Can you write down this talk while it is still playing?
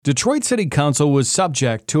Detroit City Council was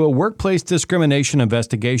subject to a workplace discrimination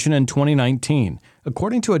investigation in 2019,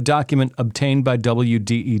 according to a document obtained by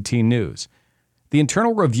WDET News. The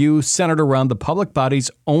internal review centered around the public body's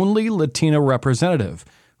only Latina representative,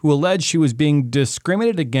 who alleged she was being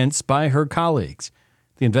discriminated against by her colleagues.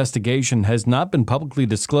 The investigation has not been publicly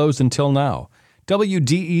disclosed until now.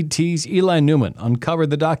 WDET's Eli Newman uncovered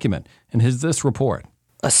the document and has this report.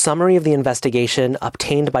 A summary of the investigation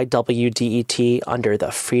obtained by WDET under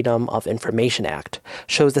the Freedom of Information Act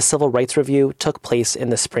shows the civil rights review took place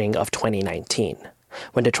in the spring of 2019,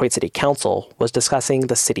 when Detroit City Council was discussing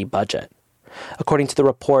the city budget. According to the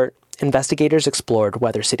report, investigators explored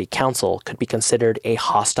whether City Council could be considered a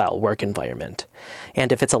hostile work environment,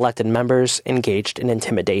 and if its elected members engaged in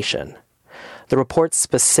intimidation. The report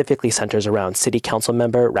specifically centers around City Council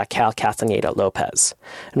member Raquel Castaneda Lopez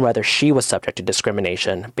and whether she was subject to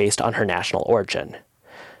discrimination based on her national origin.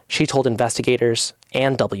 She told investigators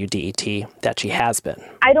and WDET that she has been.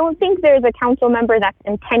 I don't think there's a council member that's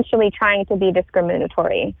intentionally trying to be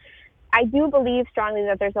discriminatory. I do believe strongly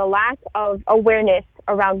that there's a lack of awareness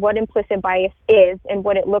around what implicit bias is and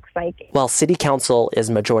what it looks like. While City Council is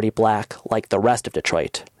majority Black like the rest of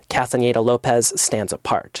Detroit, Castaneda Lopez stands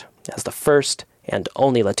apart as the first and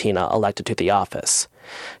only Latina elected to the office.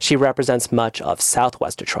 She represents much of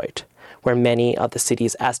Southwest Detroit, where many of the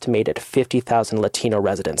city's estimated 50,000 Latino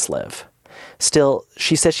residents live. Still,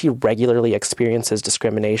 she says she regularly experiences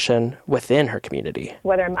discrimination within her community.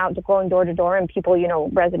 Whether I'm out going door to door and people,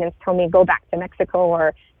 residents tell me go back to Mexico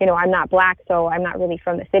or, I'm not Black, so I'm not really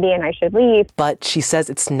from the city and I should leave. But she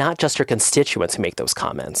says it's not just her constituents who make those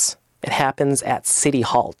comments. It happens at City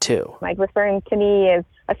Hall, too. Like referring to me as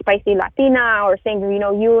a spicy Latina or saying,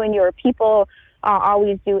 you and your people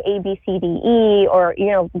always do A, B, C, D, E, or,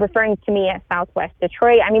 referring to me as Southwest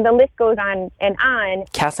Detroit. I mean, the list goes on and on.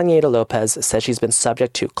 Castaneda Lopez says she's been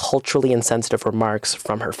subject to culturally insensitive remarks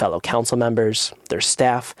from her fellow council members, their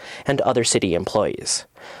staff, and other city employees.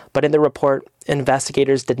 But in the report,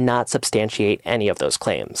 investigators did not substantiate any of those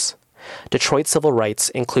claims. Detroit Civil Rights,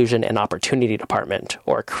 Inclusion, and Opportunity Department,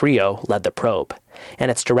 or CREO, led the probe, and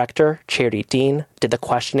its director, Charity Dean, did the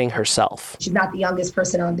questioning herself. She's not the youngest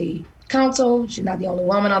person on the council. She's not the only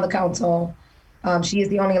woman on the council. She is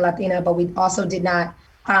the only Latina, but we also did not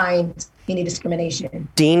find any discrimination.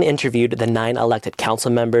 Dean interviewed the 9 elected council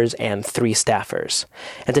members and 3 staffers,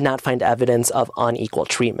 and did not find evidence of unequal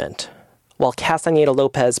treatment. While Castaneda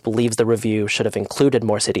Lopez believes the review should have included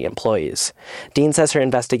more city employees, Dean says her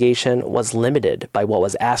investigation was limited by what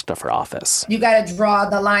was asked of her office. You got to draw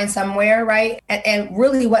the line somewhere, right? And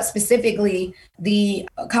really what specifically the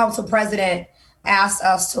council president asked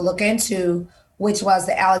us to look into, which was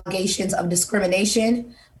the allegations of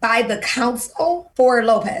discrimination by the council for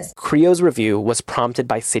Lopez. CREO's review was prompted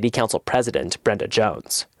by City Council President Brenda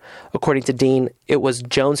Jones. According to Dean, it was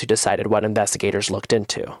Jones who decided what investigators looked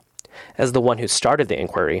into. As the one who started the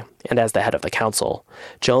inquiry, and as the head of the council,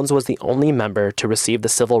 Jones was the only member to receive the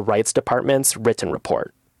Civil Rights Department's written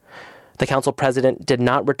report. The council president did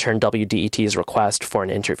not return WDET's request for an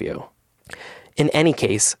interview. In any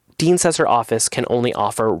case, Dean says her office can only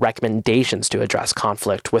offer recommendations to address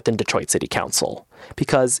conflict within Detroit City Council,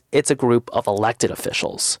 because it's a group of elected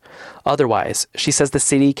officials. Otherwise, she says the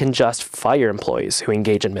city can just fire employees who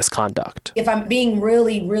engage in misconduct. If I'm being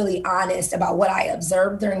really, really honest about what I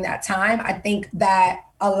observed during that time, I think that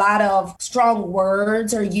a lot of strong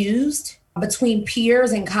words are used between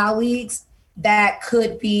peers and colleagues that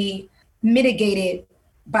could be mitigated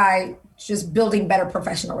by just building better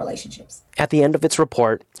professional relationships. At the end of its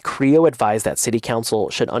report, CREO advised that City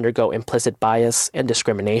Council should undergo implicit bias and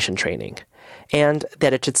discrimination training, and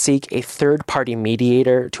that it should seek a third-party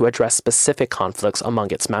mediator to address specific conflicts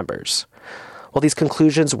among its members. While these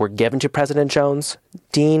conclusions were given to President Jones,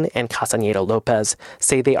 Dean and Castaneda Lopez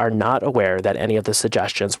say they are not aware that any of the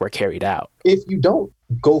suggestions were carried out. If you don't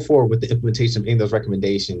go forward with the implementation of any of those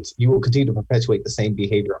recommendations, you will continue to perpetuate the same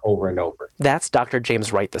behavior over and over. That's Dr.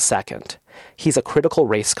 James Wright II. He's a critical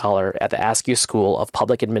race scholar at the Askew School of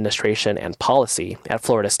Public Administration and Policy at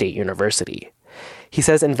Florida State University. He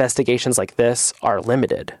says investigations like this are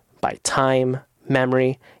limited by time,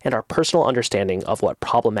 memory, and our personal understanding of what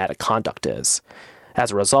problematic conduct is.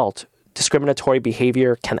 As a result, discriminatory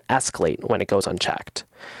behavior can escalate when it goes unchecked.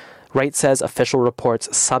 Wright says official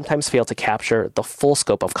reports sometimes fail to capture the full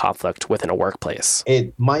scope of conflict within a workplace.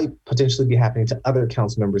 It might potentially be happening to other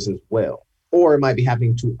council members as well, or it might be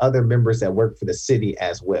happening to other members that work for the city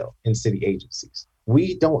as well in city agencies.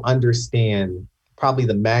 We don't understand probably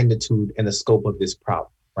the magnitude and the scope of this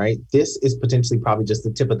problem. right? This is potentially probably just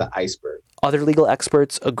the tip of the iceberg. Other legal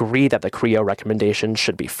experts agree that the CREO recommendation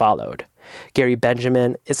should be followed. Gary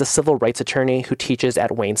Benjamin is a civil rights attorney who teaches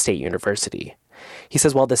at Wayne State University. He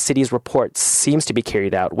says while the city's report seems to be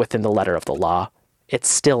carried out within the letter of the law, it's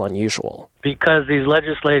still unusual. Because these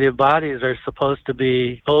legislative bodies are supposed to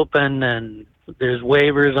be open and there's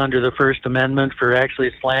waivers under the First Amendment for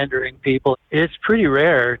actually slandering people, it's pretty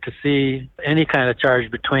rare to see any kind of charge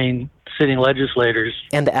between sitting legislators.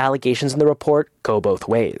 And the allegations in the report go both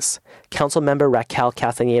ways. Councilmember Raquel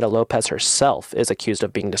Castaneda-Lopez herself is accused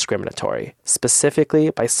of being discriminatory,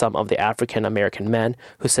 specifically by some of the African-American men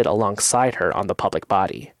who sit alongside her on the public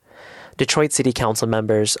body. Detroit City Council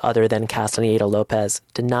members other than Castaneda-Lopez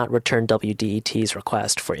did not return WDET's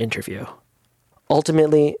request for interview.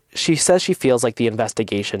 Ultimately, she says she feels like the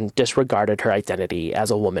investigation disregarded her identity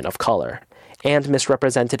as a woman of color and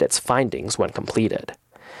misrepresented its findings when completed.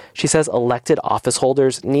 She says elected office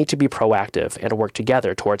holders need to be proactive and work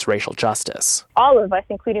together towards racial justice. All of us,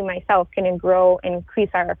 including myself, can grow and increase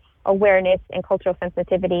our awareness and cultural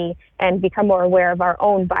sensitivity and become more aware of our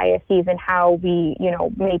own biases and how we,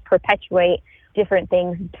 may perpetuate different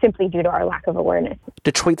things simply due to our lack of awareness.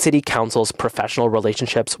 Detroit City Council's professional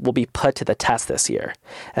relationships will be put to the test this year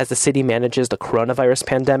as the city manages the coronavirus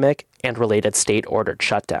pandemic and related state-ordered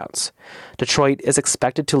shutdowns. Detroit is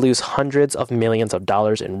expected to lose hundreds of millions of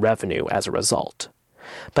dollars in revenue as a result.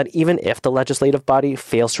 But even if the legislative body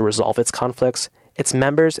fails to resolve its conflicts, its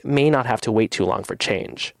members may not have to wait too long for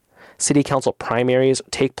change. City Council primaries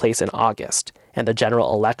take place in August, and the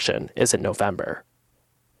general election is in November.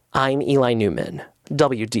 I'm Eli Newman,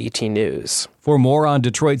 WDET News. For more on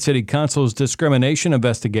Detroit City Council's discrimination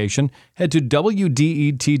investigation, head to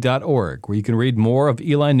WDET.org, where you can read more of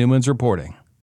Eli Newman's reporting.